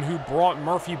the one who brought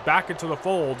Murphy back into the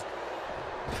fold,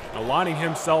 aligning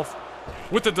himself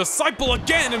with the Disciple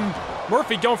again, and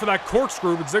Murphy going for that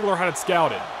corkscrew, but Ziggler had it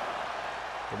scouted.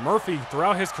 But Murphy,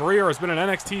 throughout his career, has been an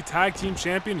NXT Tag Team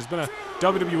Champion, has been a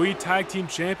WWE Tag Team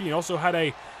Champion. He also had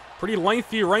a pretty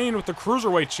lengthy reign with the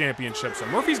Cruiserweight Championship. So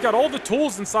Murphy's got all the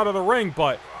tools inside of the ring,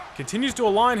 but continues to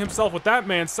align himself with that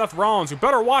man, Seth Rollins, who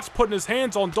better watch putting his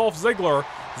hands on Dolph Ziggler,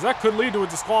 because that could lead to a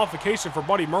disqualification for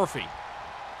Buddy Murphy.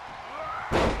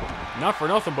 Not for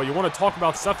nothing, but you want to talk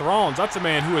about Seth Rollins. That's a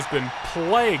man who has been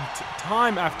plagued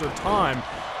time after time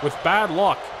with bad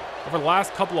luck over the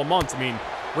last couple of months. I mean,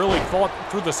 really fought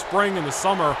through the spring and the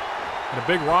summer in a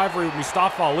big rivalry with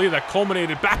Mustafa Ali that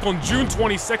culminated back on June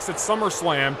 26th at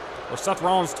SummerSlam, where Seth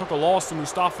Rollins took a loss to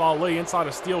Mustafa Ali inside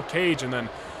a steel cage, and then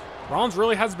Rollins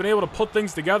really hasn't been able to put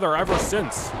things together ever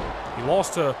since. He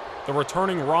lost to the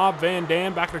returning Rob Van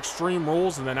Dam back at Extreme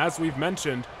Rules, and then as we've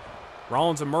mentioned,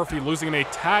 Rollins and Murphy losing in a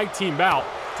tag team bout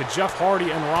to Jeff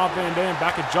Hardy and Rob Van Dam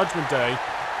back at Judgment Day.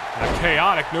 And a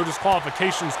chaotic, no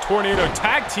disqualifications, tornado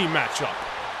tag team matchup.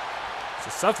 So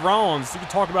Seth Rollins, you can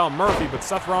talk about Murphy, but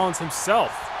Seth Rollins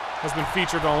himself has been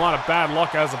featured on a lot of bad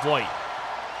luck as of late.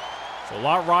 So a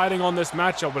lot riding on this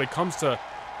matchup when it comes to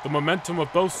the momentum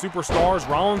of both superstars,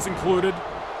 Rollins included.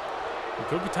 It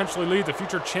could potentially lead to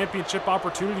future championship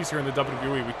opportunities here in the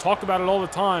WWE. We talk about it all the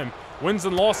time. Wins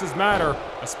and losses matter,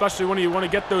 especially when you want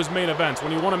to get those main events,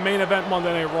 when you want to main event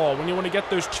Monday Night Raw, when you want to get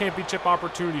those championship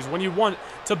opportunities, when you want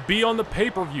to be on the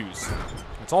pay-per-views.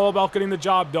 It's all about getting the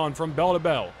job done from bell to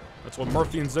bell. That's what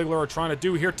Murphy and Ziggler are trying to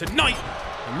do here tonight.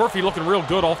 And Murphy looking real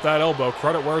good off that elbow.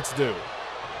 Credit where it's due.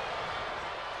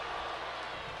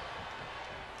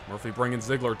 Murphy bringing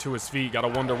Ziggler to his feet. Got to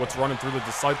wonder what's running through the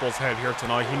Disciple's head here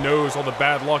tonight. He knows all the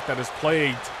bad luck that has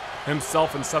plagued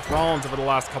himself and Seth Rollins over the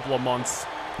last couple of months.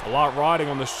 A lot riding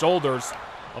on the shoulders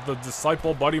of the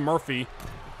Disciple, Buddy Murphy,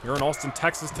 here in Austin,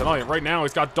 Texas tonight. Right now,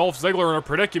 he's got Dolph Ziggler in a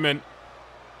predicament.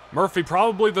 Murphy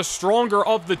probably the stronger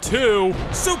of the two.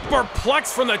 Superplex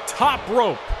from the top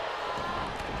rope.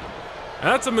 And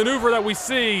that's a maneuver that we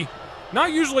see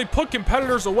not usually put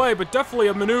competitors away, but definitely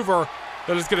a maneuver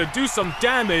that is going to do some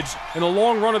damage in the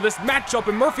long run of this matchup.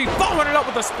 And Murphy following it up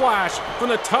with a splash from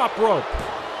the top rope.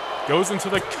 Goes into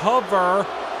the cover.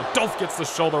 Dolph gets the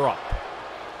shoulder up.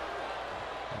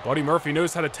 Buddy Murphy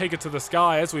knows how to take it to the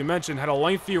sky. As we mentioned, had a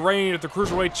lengthy reign at the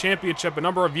Cruiserweight Championship a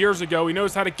number of years ago. He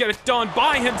knows how to get it done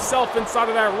by himself inside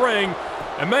of that ring,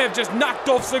 and may have just knocked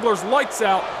Dolph Ziggler's lights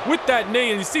out with that knee,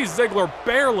 and you see Ziggler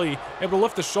barely able to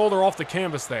lift the shoulder off the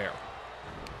canvas there.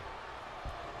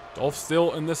 Dolph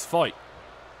still in this fight.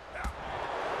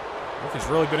 Murphy's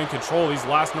really been in control these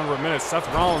last number of minutes. Seth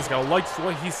Rollins got to like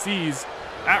what he sees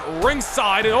at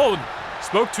ringside, and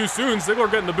spoke too soon. Ziggler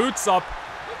getting the boots up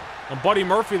on Buddy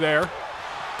Murphy there.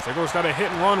 Ziggler's got to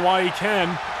hit and run while he can.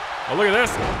 Oh, look at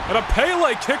this. And a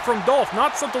Pele kick from Dolph.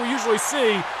 Not something we usually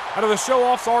see out of the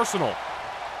show-off's arsenal.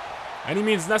 Any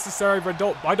means necessary by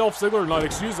Dolph Ziggler tonight,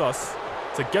 excuse us,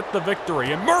 to get the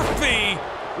victory. And Murphy,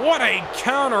 what a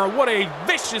counter. What a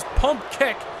vicious pump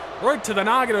kick right to the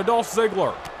noggin of Dolph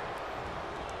Ziggler.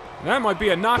 And that might be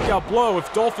a knockout blow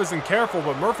if Dolph isn't careful,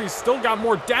 but Murphy's still got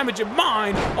more damage in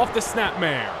mind off the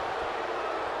snapmare.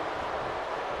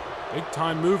 Big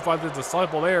time move by the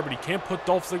Disciple there, but he can't put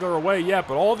Dolph Ziggler away yet.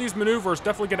 But all these maneuvers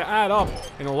definitely going to add up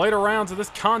in the later rounds of this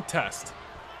contest.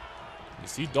 You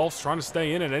see Dolph's trying to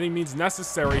stay in at any means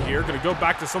necessary here. Going to go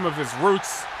back to some of his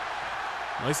roots.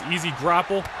 Nice easy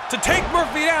grapple to take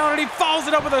Murphy down, and he follows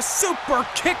it up with a super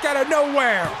kick out of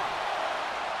nowhere.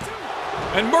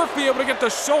 And Murphy able to get the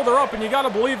shoulder up, and you got to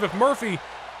believe if Murphy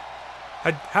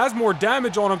has more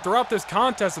damage on him throughout this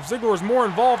contest, if Ziggler was more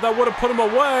involved, that would have put him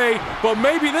away. But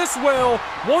maybe this will.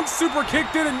 One super kick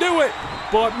didn't do it,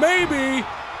 but maybe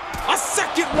a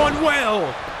second one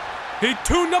will. He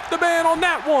tuned up the man on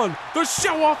that one. The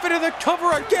show off into the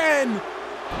cover again.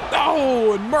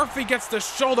 Oh, and Murphy gets the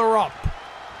shoulder up.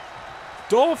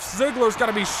 Dolph Ziggler's got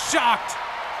to be shocked.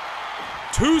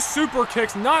 Two super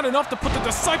kicks, not enough to put the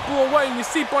Disciple away, and you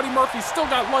see Buddy Murphy still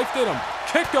got life in him.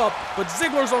 Kick up, but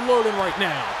Ziggler's unloading right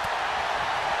now.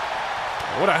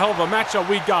 What a hell of a matchup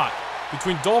we got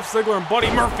between Dolph Ziggler and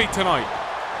Buddy Murphy tonight.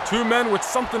 Two men with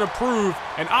something to prove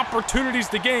and opportunities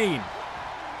to gain.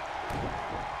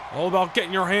 All about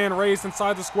getting your hand raised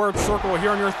inside the squared circle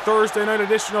here on your Thursday night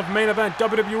edition of Main Event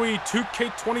WWE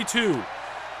 2K22.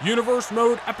 Universe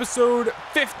Mode episode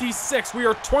 56. We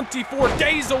are 24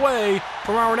 days away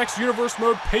from our next Universe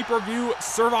Mode pay-per-view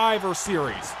Survivor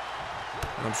Series.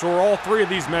 And I'm sure all three of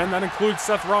these men, that includes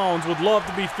Seth Rollins, would love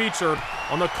to be featured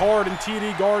on the card in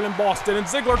TD Garden in Boston. And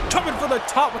Ziggler coming for the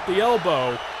top with the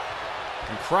elbow.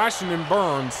 And crashing and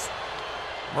burns.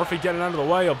 Murphy getting out of the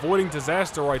way, avoiding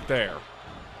disaster right there.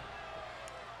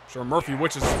 I'm sure Murphy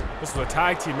wishes this was a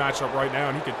tag team matchup right now,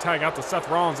 and he could tag out to Seth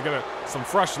Rollins and get some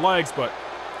fresh legs, but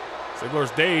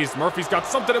Ziggler's dazed. Murphy's got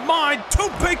something in mind.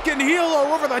 Two-pick and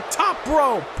heel-o over the top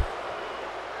rope.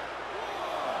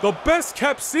 The best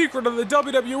kept secret of the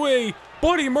WWE,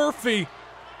 Buddy Murphy,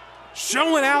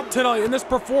 showing out tonight in this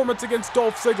performance against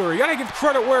Dolph Ziggler. You gotta give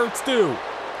credit where it's due.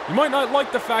 You might not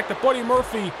like the fact that Buddy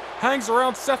Murphy hangs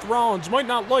around Seth Rollins. You might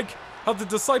not like how the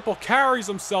Disciple carries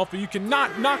himself, but you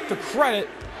cannot knock the credit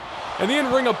and the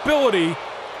in-ring ability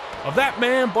of that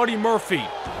man, Buddy Murphy.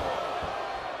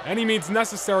 Any means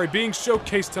necessary being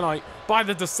showcased tonight by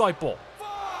the Disciple.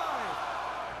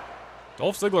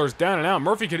 Dolph Ziggler is down and out.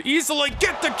 Murphy could easily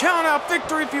get the count-out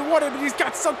victory if he wanted, but he's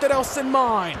got something else in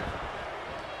mind.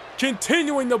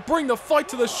 Continuing to bring the fight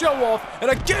to the show-off,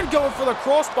 and again going for the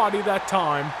crossbody that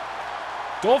time.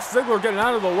 Dolph Ziggler getting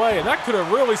out of the way, and that could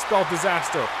have really spelled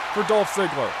disaster for Dolph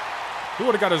Ziggler. He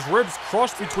would have got his ribs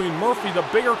crushed between Murphy, the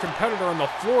bigger competitor, on the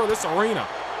floor of this arena.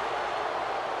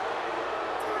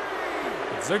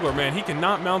 Ziggler, man, he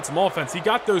cannot mount some offense. He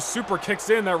got those super kicks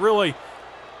in that really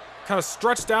kind of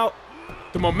stretched out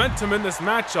the momentum in this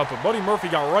matchup, but Buddy Murphy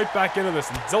got right back into this,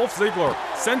 and Dolph Ziggler,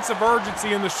 sense of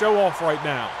urgency in the show-off right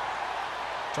now.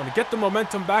 Trying to get the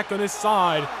momentum back on his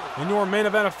side in your main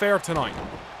event affair tonight.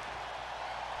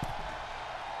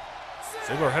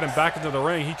 Ziggler heading back into the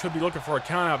ring. He could be looking for a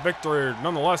count-out victory, or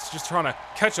nonetheless just trying to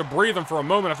catch a breather for a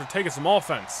moment after taking some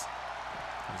offense.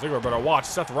 Ziggler better watch.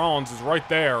 Seth Rollins is right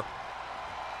there.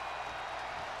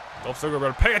 Dolph Ziggler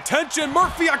better pay attention.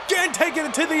 Murphy again taking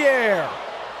it to the air.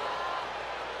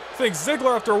 I think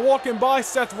Ziggler, after walking by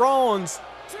Seth Rollins,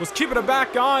 was keeping a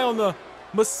back eye on the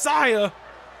Messiah,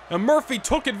 and Murphy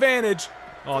took advantage.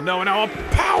 Oh no, now a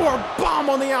power bomb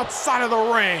on the outside of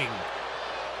the ring.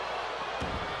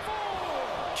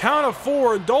 Count of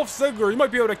 4, and Dolph Ziggler, you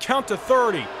might be able to count to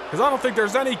 30, because I don't think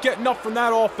there's any getting up from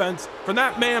that offense from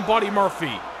that man, Buddy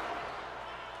Murphy.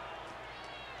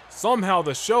 Somehow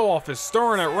the show-off is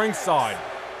stirring at ringside.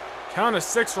 Count of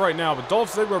 6 right now, but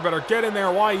Dolph Ziggler better get in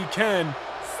there while he can.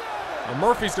 And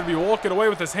Murphy's going to be walking away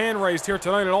with his hand raised here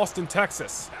tonight in Austin,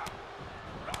 Texas.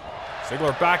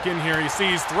 Ziggler back in here. You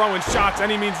see he's throwing shots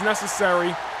any means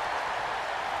necessary.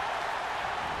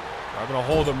 Grabbing a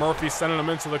hold of Murphy, sending him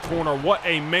into the corner. What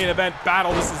a main event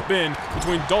battle this has been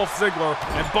between Dolph Ziggler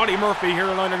and Buddy Murphy here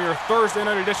tonight on your Thursday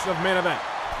night edition of Main Event.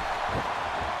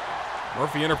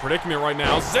 Murphy in a predicament right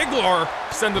now. Ziggler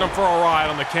sending him for a ride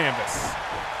on the canvas.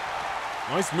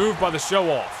 Nice move by the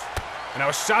show-off. And now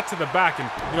a shot to the back. And,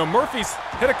 you know, Murphy's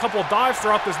hit a couple dives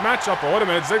throughout this matchup. But wait a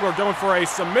minute, Ziggler going for a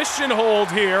submission hold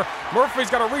here.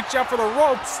 Murphy's got to reach out for the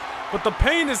ropes, but the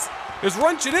pain is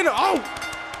wrenching in. Oh!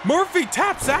 Murphy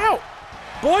taps out.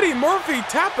 Buddy Murphy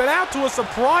tapping out to a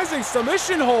surprising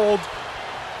submission hold.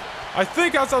 I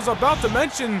think, as I was about to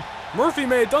mention, Murphy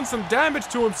may have done some damage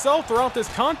to himself throughout this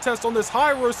contest on this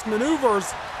high-risk maneuvers.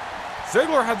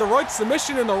 Ziggler had the right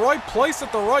submission in the right place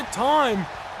at the right time.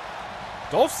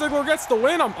 Dolph Ziggler gets the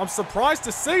win. I'm surprised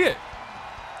to see it.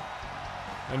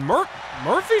 And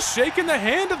Murphy's shaking the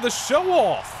hand of the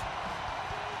show-off.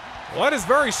 Well, that is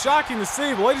very shocking to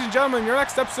see. But ladies and gentlemen, your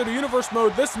next episode of Universe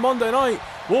Mode this Monday night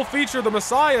will feature the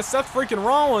Messiah, Seth freaking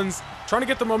Rollins, trying to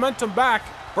get the momentum back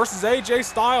versus AJ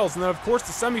Styles. And then, of course,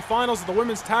 the semifinals of the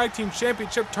Women's Tag Team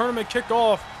Championship tournament kick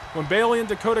off when Bayley and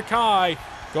Dakota Kai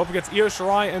go up against Io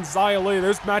Shirai and Xia Li.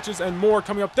 Those matches and more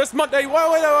coming up this Monday.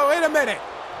 Wait a minute.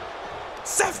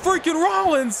 Seth freaking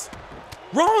Rollins.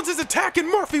 Rollins is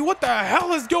attacking Murphy. What the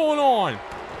hell is going on?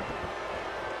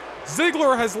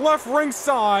 Ziggler has left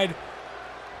ringside,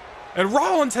 and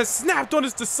Rollins has snapped on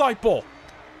his disciple.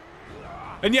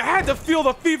 And you had to feel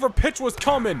the fever pitch was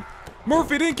coming.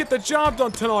 Murphy didn't get the job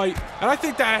done tonight, and I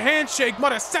think that handshake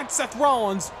might have sent Seth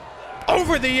Rollins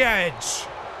over the edge.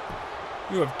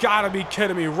 You have got to be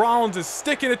kidding me. Rollins is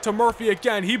sticking it to Murphy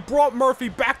again. He brought Murphy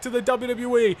back to the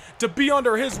WWE to be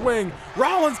under his wing.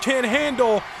 Rollins can't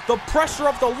handle the pressure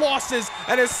of the losses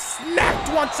and is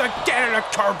snapped once again in a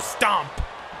curb stomp.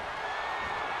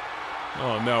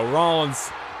 Oh no,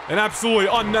 Rollins, an absolutely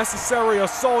unnecessary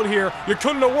assault here. You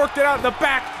couldn't have worked it out in the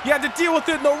back. You had to deal with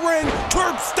it in the ring.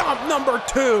 Curb stomp number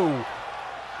 2.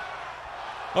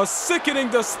 A sickening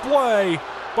display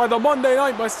by the Monday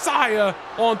Night Messiah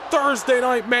on Thursday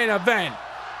Night Main Event.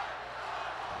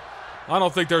 I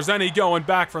don't think there's any going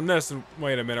back from this. And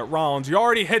wait a minute, Rollins, you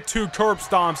already hit 2 curb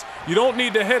stomps. You don't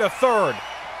need to hit a third.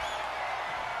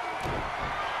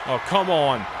 Oh, come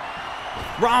on.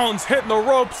 Rollins hitting the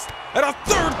ropes. And a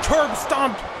third curb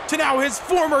stomp to now his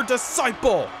former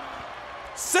disciple.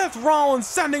 Seth Rollins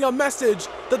sending a message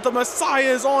that the Messiah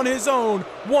is on his own.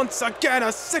 Once again,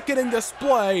 a sickening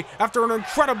display after an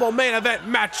incredible main event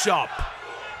matchup.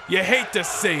 You hate to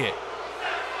see it.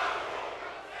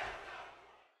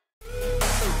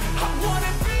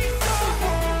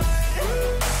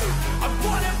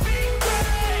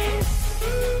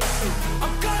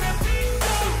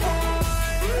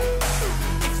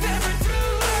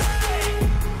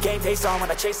 Face on when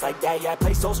I chase like that. Yeah, I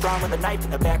play so strong with a knife in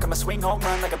the back. I'ma swing home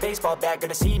run like a baseball bat.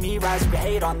 Gonna see me rise, you can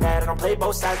hate on that. I don't play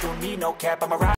both sides, doing me no cap. I'm a